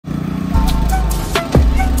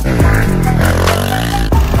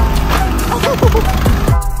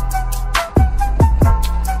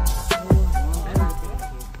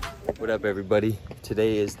up, everybody?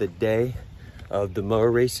 Today is the day of the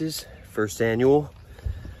Mower Races, first annual.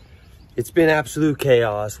 It's been absolute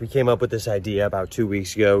chaos. We came up with this idea about 2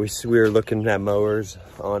 weeks ago. We were looking at mowers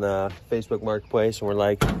on Facebook Marketplace, and we're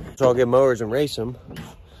like, let's all get mowers and race them.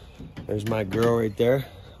 There's my girl right there,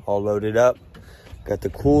 all loaded up. Got the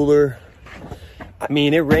cooler. I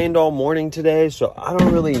mean, it rained all morning today, so I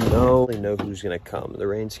don't really know who's gonna come. The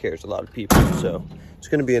rain scares a lot of people, so it's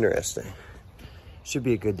gonna be interesting. Should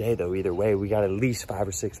be a good day though, either way. We got at least 5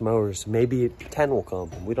 or 6 mowers. Maybe 10 will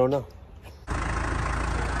come, we don't know.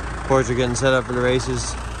 Boards are getting set up for the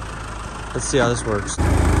races. Let's see how this works.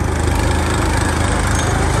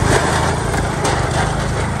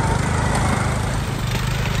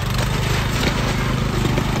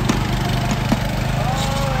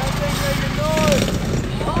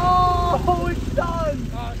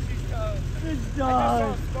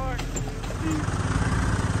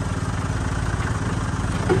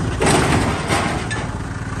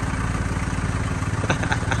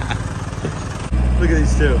 Look at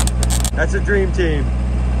these two. That's a dream team.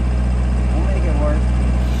 We'll make it work.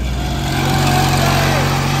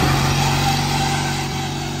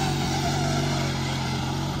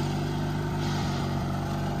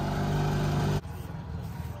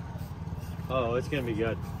 Oh, it's gonna be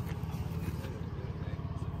good.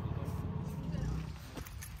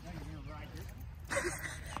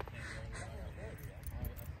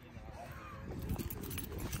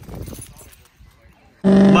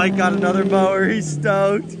 Mike got another mower. He's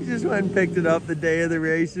stoked. He just went and picked it up the day of the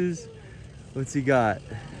races. What's he got?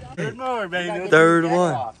 Third mower, baby. Third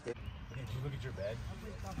one. Did you look at your bed?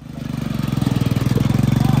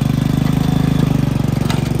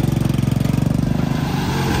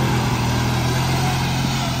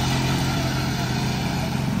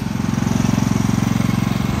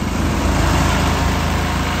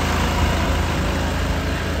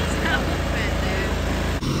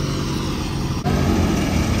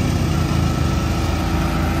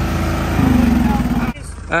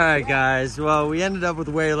 All right, guys. Well, we ended up with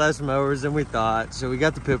way less mowers than we thought. So we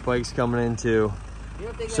got the pit bikes coming in too.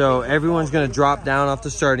 So everyone's gonna drop down off the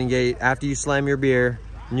starting gate after you slam your beer,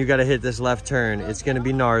 and you gotta hit this left turn. It's gonna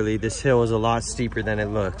be gnarly. This hill is a lot steeper than it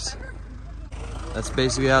looks. That's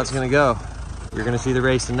basically how it's gonna go. You're gonna see the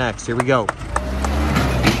racing next. Here we go.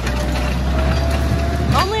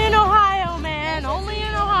 Only in Ohio, man. Only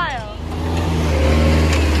in Ohio.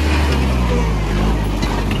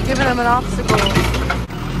 Giving them an obstacle.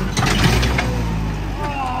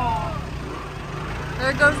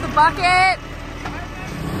 There goes the bucket.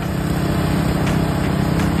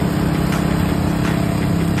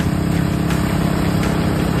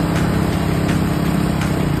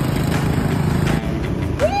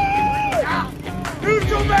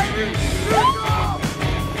 Neutral, baby! Neutral!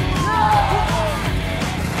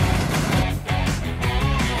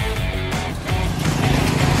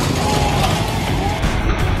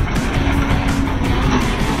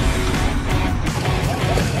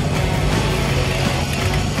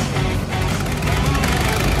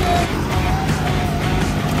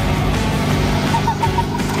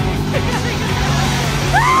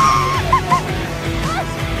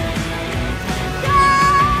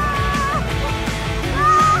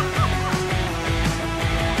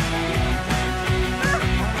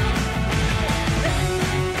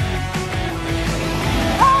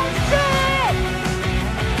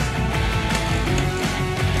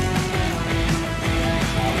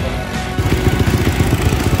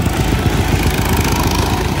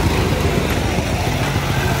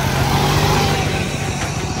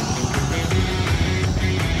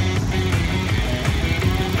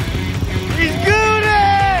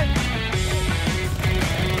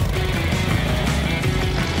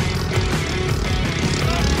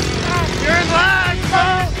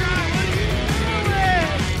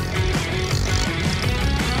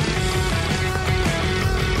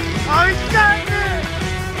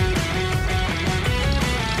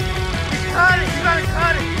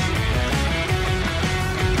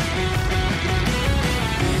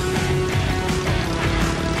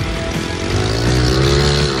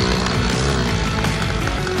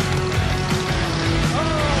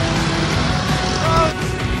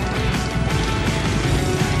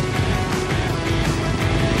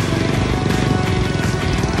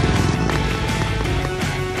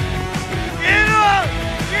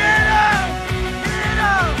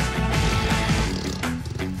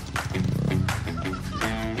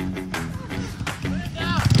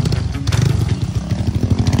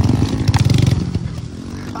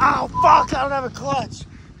 Fuck, I don't have a clutch.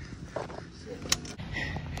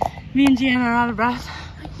 Me and Jan are out of breath.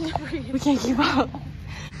 We can't keep up.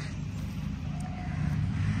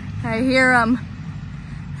 I hear him.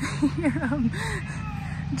 I hear him.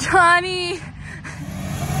 Johnny.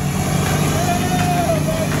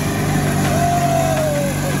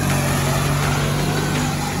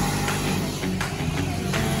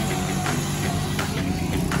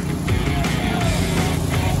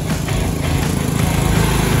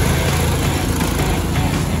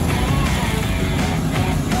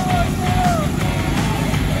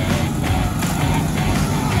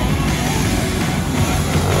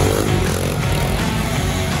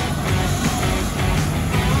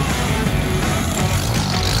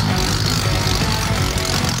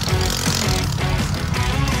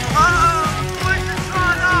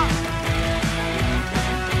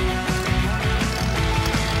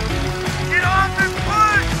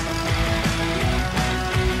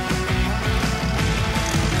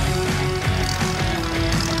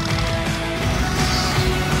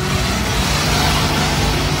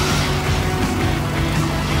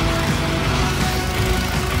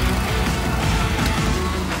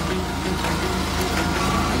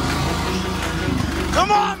 Come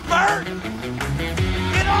on, Bert!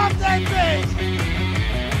 Get off that thing!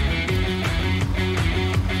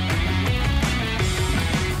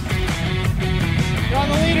 You're on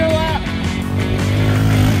the leader lap.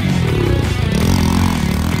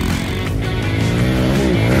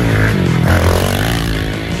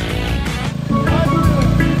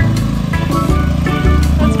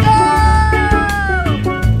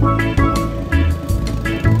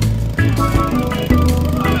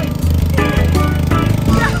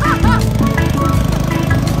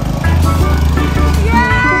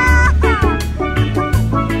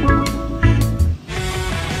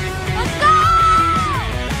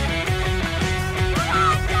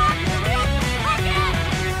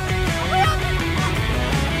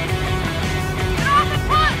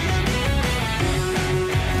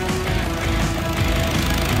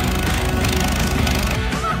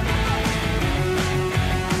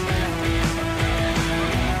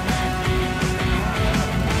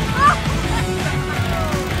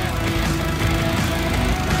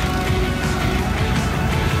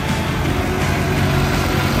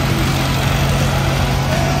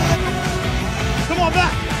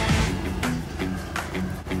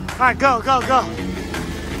 All right, go, go, go.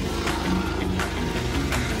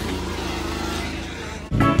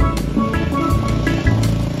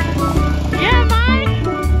 Yeah, Mike.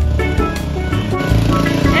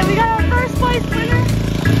 And we got our first place winner.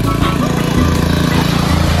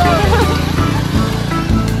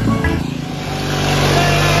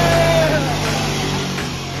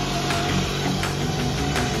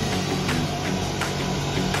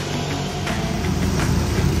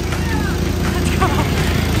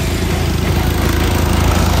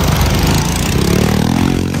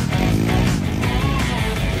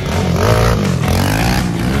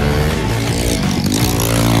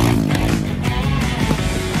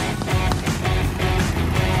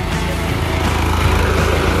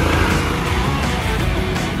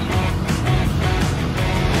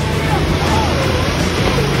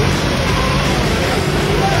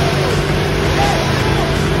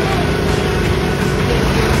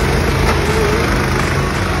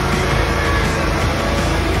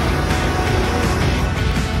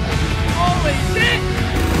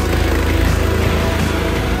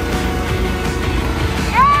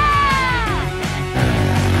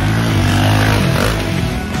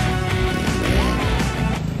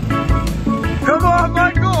 Come on,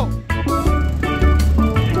 Michael!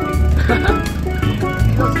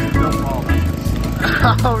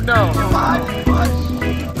 Oh no!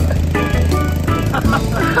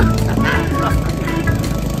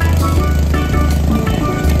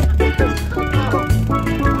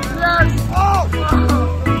 Yes! Oh!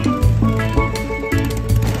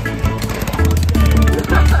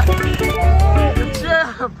 Good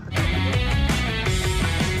job!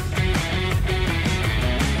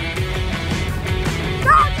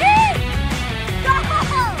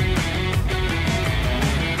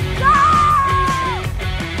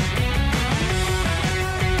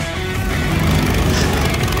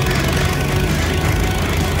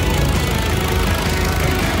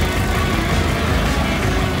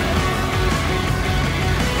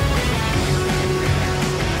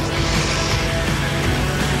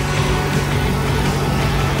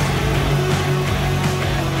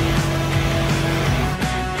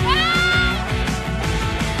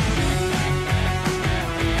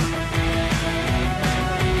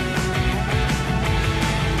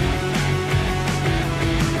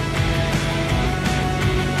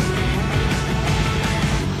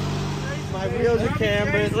 Wheels are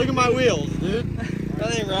cambered. Look at my wheels, dude.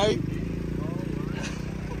 That ain't right.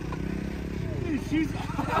 Dude, she's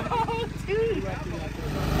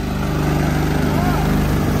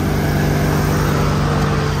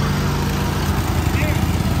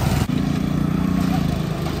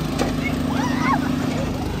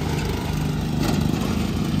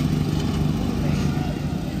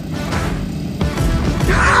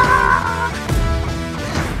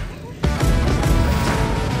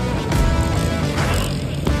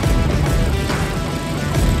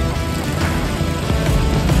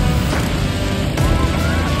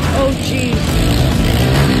Oh, geez.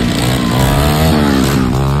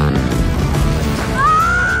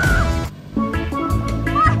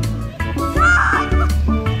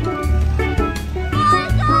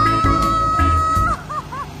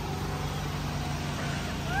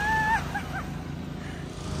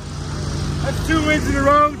 That's 2 wins in a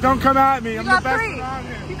row. Don't come at me. I'm the best three. around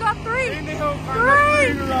here. You got 3. In the hill climb, that's 3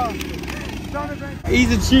 in a row. Jonathan,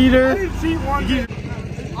 He's a cheater. I didn't cheat one year.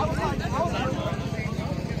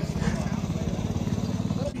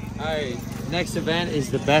 All right, next event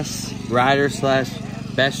is the best rider slash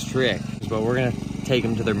best trick, but we're gonna take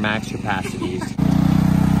them to their max capacities.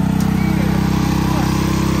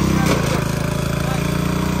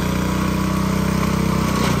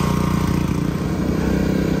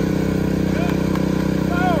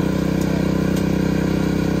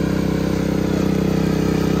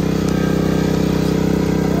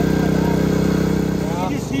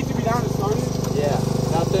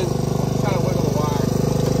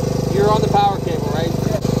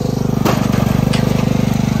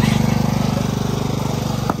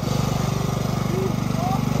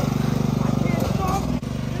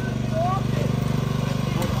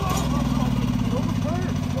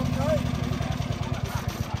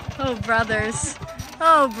 Oh, brothers.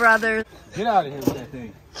 Oh, brothers. Get out of here with that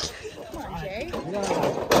thing. Come on, Jay. Get out of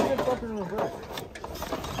here. Get fucking in reverse.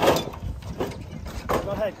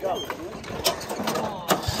 Go ahead, go.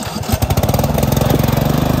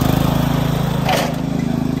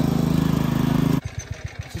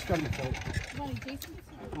 Just gotta be told.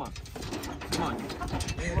 Come on. Come on.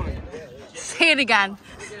 Say it again.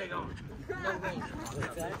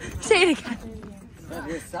 Say it again.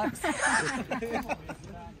 This sucks.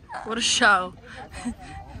 What a show.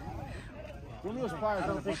 One of those pliers,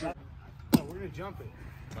 don't think that. Oh, we're gonna jump it.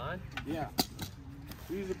 Mine? Yeah.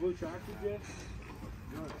 We use a blue tractor, Jay?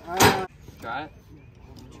 Try it.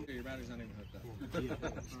 Your battery's not even hooked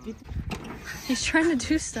up. He's trying to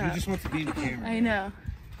do He stuff. just wants to be in the camera. I know.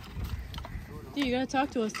 Dude, you gotta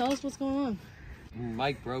talk to us. Tell us what's going on.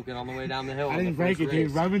 Mike broke it on the way down the hill. I didn't break it,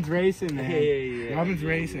 dude. Robin's racing, man. Yeah. Robin's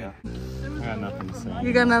racing. I got nothing to say.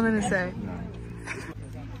 You got nothing to say. No.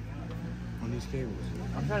 On these cables.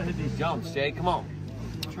 I'm trying to hit these jumps, Jay. Come on.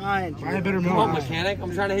 Trying. Buy a better Come on, mower. mechanic.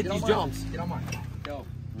 I'm trying to hit these jumps. Get on mine. Go.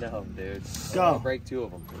 No, dude. Go. I'll break 2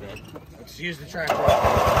 of them. Okay? Let's use the tractor.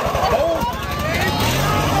 Oh!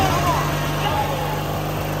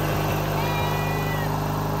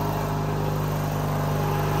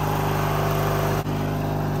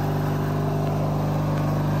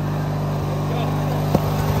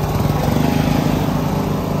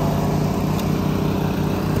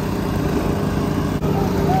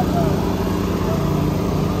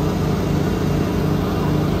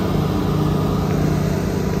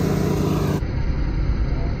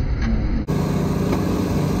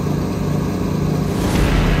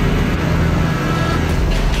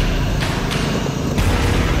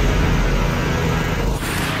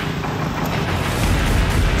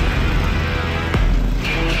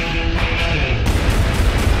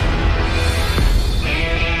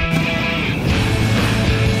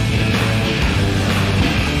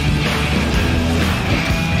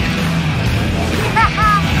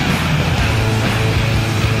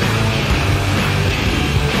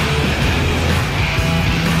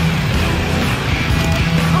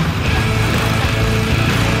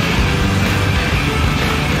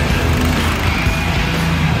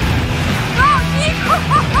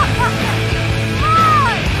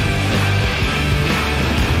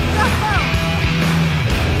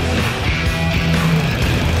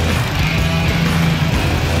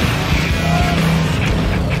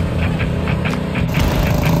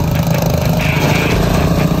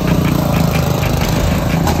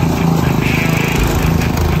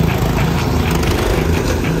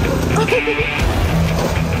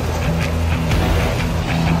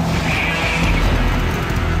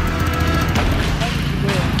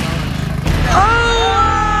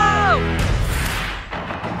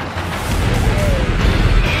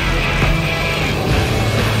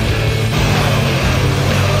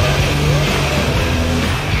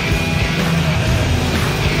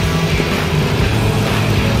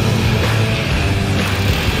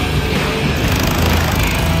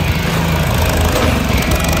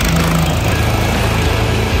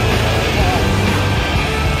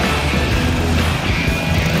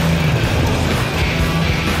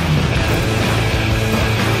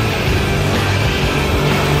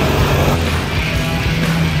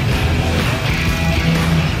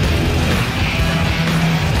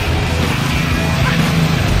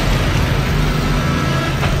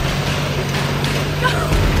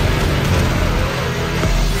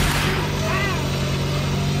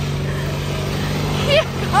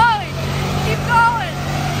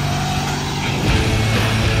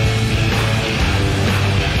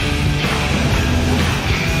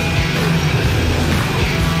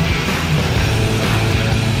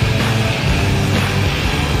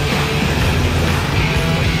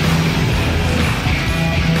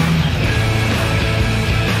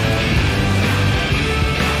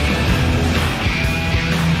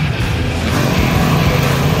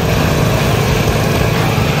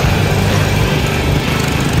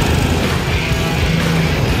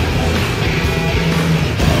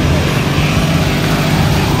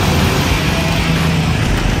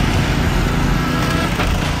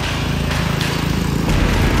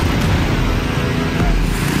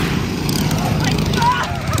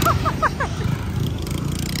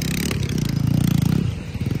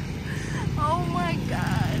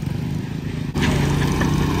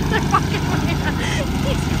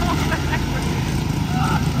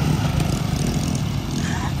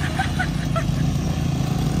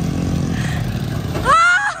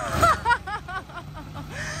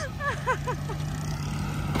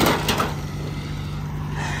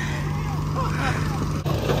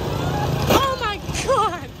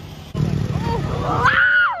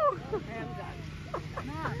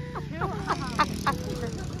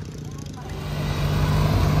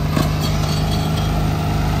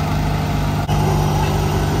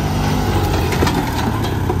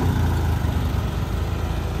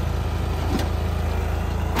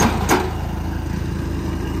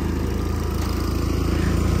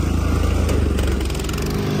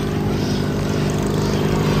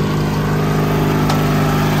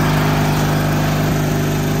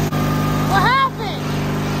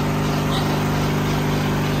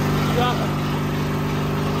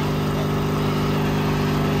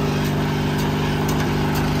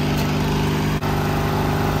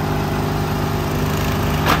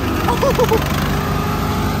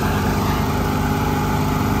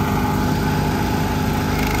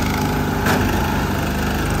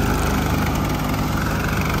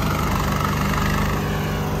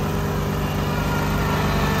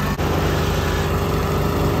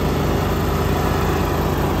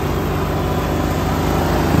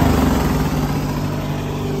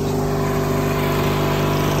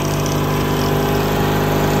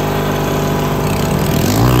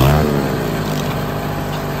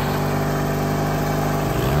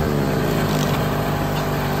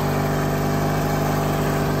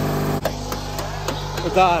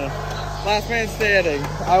 Baton. Last man standing.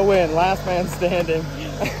 I win. Last man standing.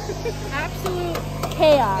 Absolute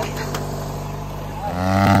chaos.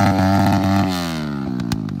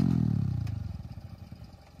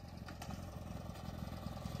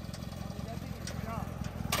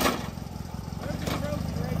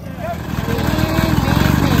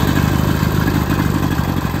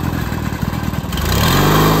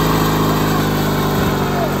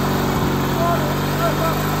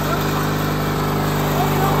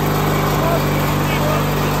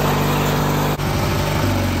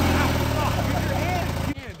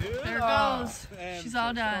 She's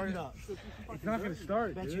all done. It's not gonna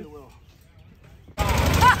start. I bet you it will.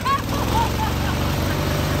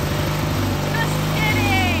 Just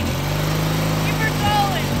kidding. Keep her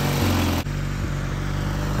going.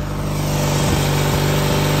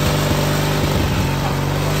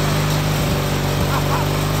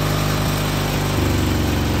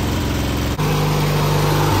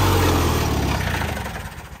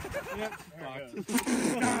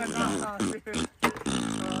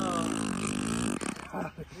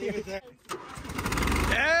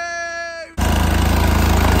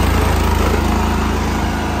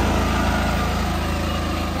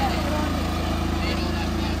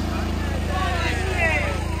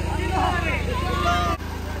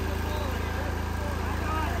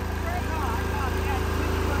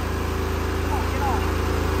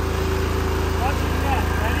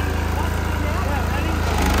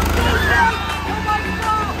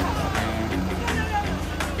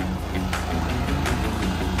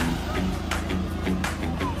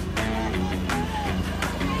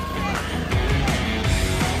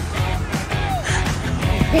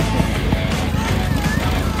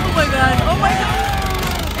 Oh my god, oh my god.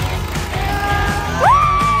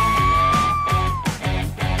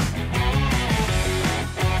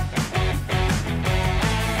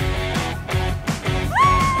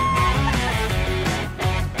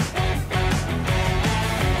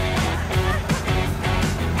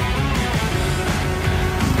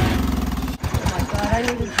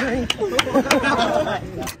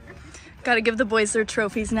 Gotta give the boys their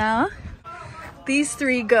trophies now. These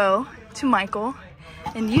three go to Michael,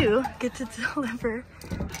 and you get to deliver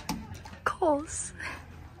Cole's.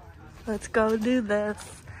 Let's go do this.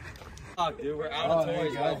 Oh, dude, we're out of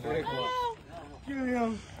toys.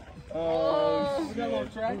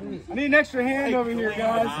 I need an extra hand over here,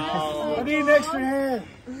 guys. I need an extra hand.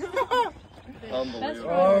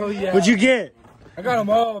 Oh, yeah. What'd you get? I got them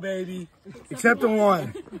all, baby. Except the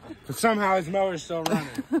one. But somehow his mower's still running.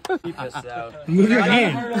 Move your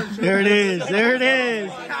hand. There it is. There it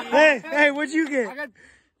is. Hey, what'd you get? I got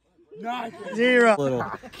nothing. 0. Little.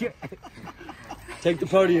 Take the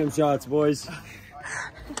podium shots, boys.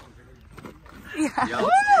 Yeah.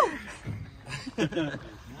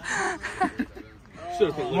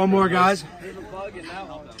 One more, guys.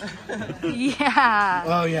 Yeah.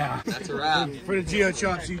 Oh, yeah. That's a wrap. For the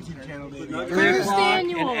Gio.chopz YouTube channel, baby. 3 o'clock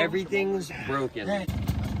and everything's broken.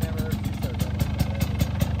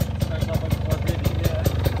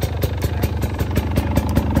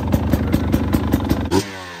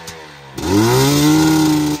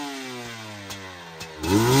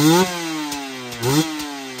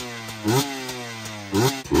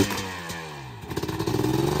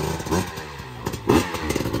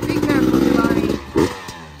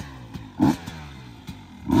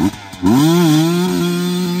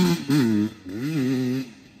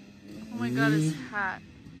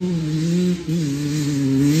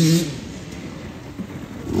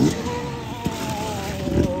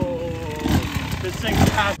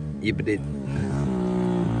 Yeah, but it...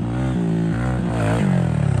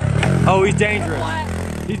 Oh, he's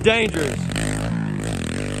dangerous. He's dangerous.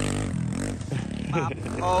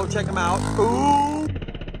 Oh, check him out. Ooh.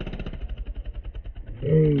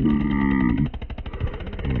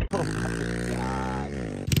 Oh my God.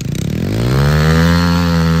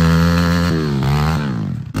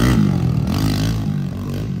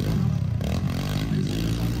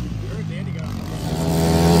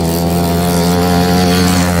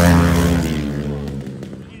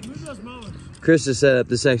 Chris just set up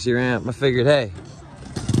the sexy ramp. I figured, hey,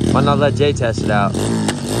 why not let Jay test it out?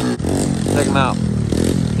 Check him out.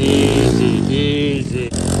 Easy, easy.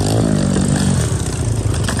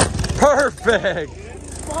 Perfect.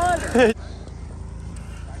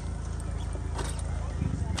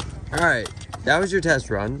 All right, that was your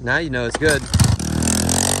test run. Now you know it's good.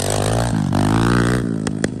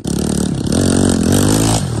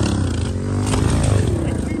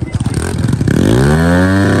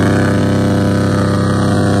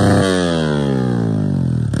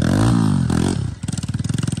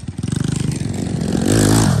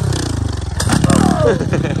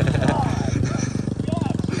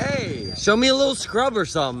 Hey, show me a little scrub or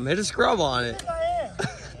something. Hit a scrub on it.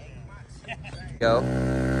 Go.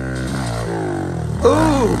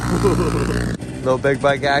 Ooh! Little big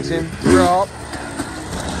bike action. Drop.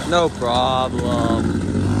 No problem.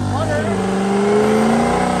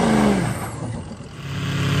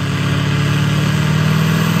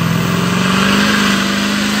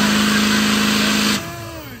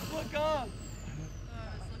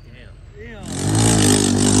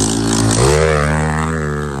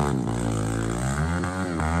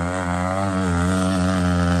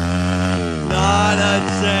 Not a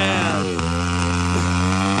chance.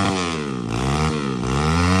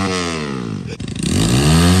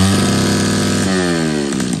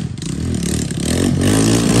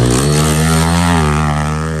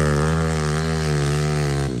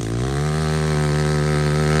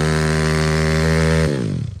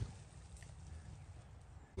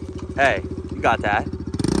 Hey, you got that.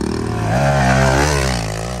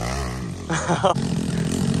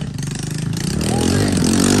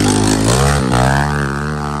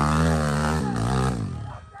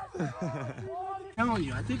 telling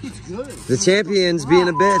you, I think it's good. The champion's being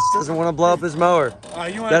a bitch, doesn't want to blow up his mower.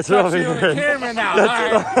 You want That's to what touch I'm you on the hearing. camera now. All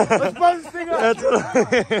right. Let's buzz this thing up. That's what I'm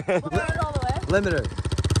hearing. Limiter.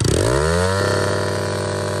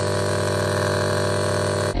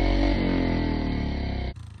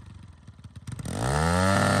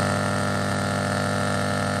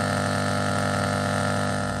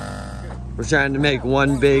 We're trying to make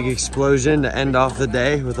one big explosion to end off the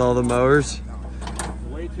day with all the mowers.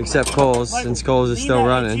 Except Cole's, since Cole's is still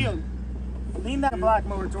running. Lean that black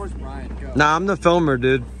mower towards Brian. Go. Nah, I'm the filmer,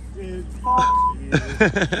 dude. Dude, fuck you.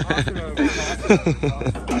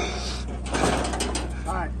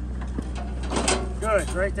 Alright. Good,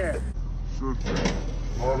 right there.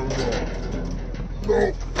 No,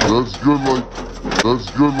 that's good like.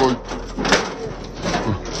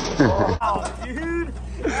 Oh, dude.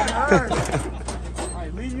 That hurts.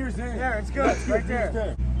 Alright, lean yours in. There, it's good. It's right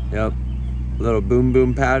there. Yep. A little boom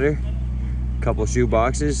boom powder. Couple shoe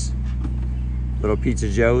boxes. Little Pizza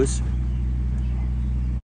Joe's.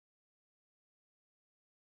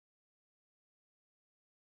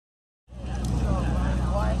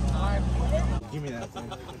 Give me that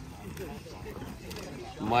thing.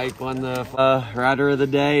 Mike won the rider of the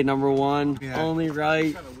day, #1. Yeah. Only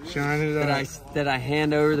right Shine it up. that I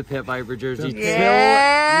hand over the Pit Viper jersey.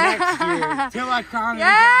 Yeah. Till next year. Till I crown it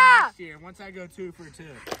Yeah. again next year. Once I go 2 for 2.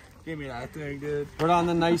 Give me that thing, dude. Put on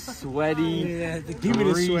the nice sweaty. Yeah, give me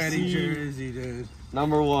the sweaty greasy jersey, dude.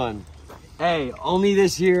 #1. Hey, only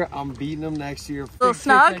this year. I'm beating them next year. Little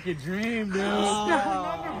snug. Like a dream, dude.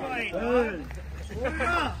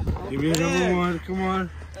 Give me #1. Come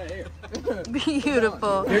on.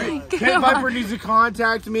 Beautiful. Pit Viper needs to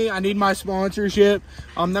contact me. I need my sponsorship.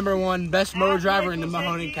 I'm #1 best mower driver in the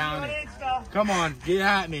Mahoning County. Come on, get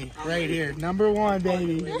at me right here. #1,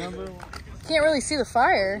 baby. #1. Can't really see the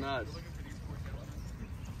fire. Nuts.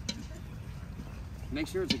 Make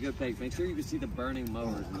sure it's a good pic. Make sure you can see the burning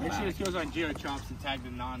mowers. In the Make sure back. this goes on Gio.chopz and tag the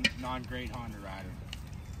non-great Honda rider.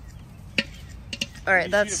 All right,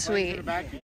 You that's see the flames in sweet. the back?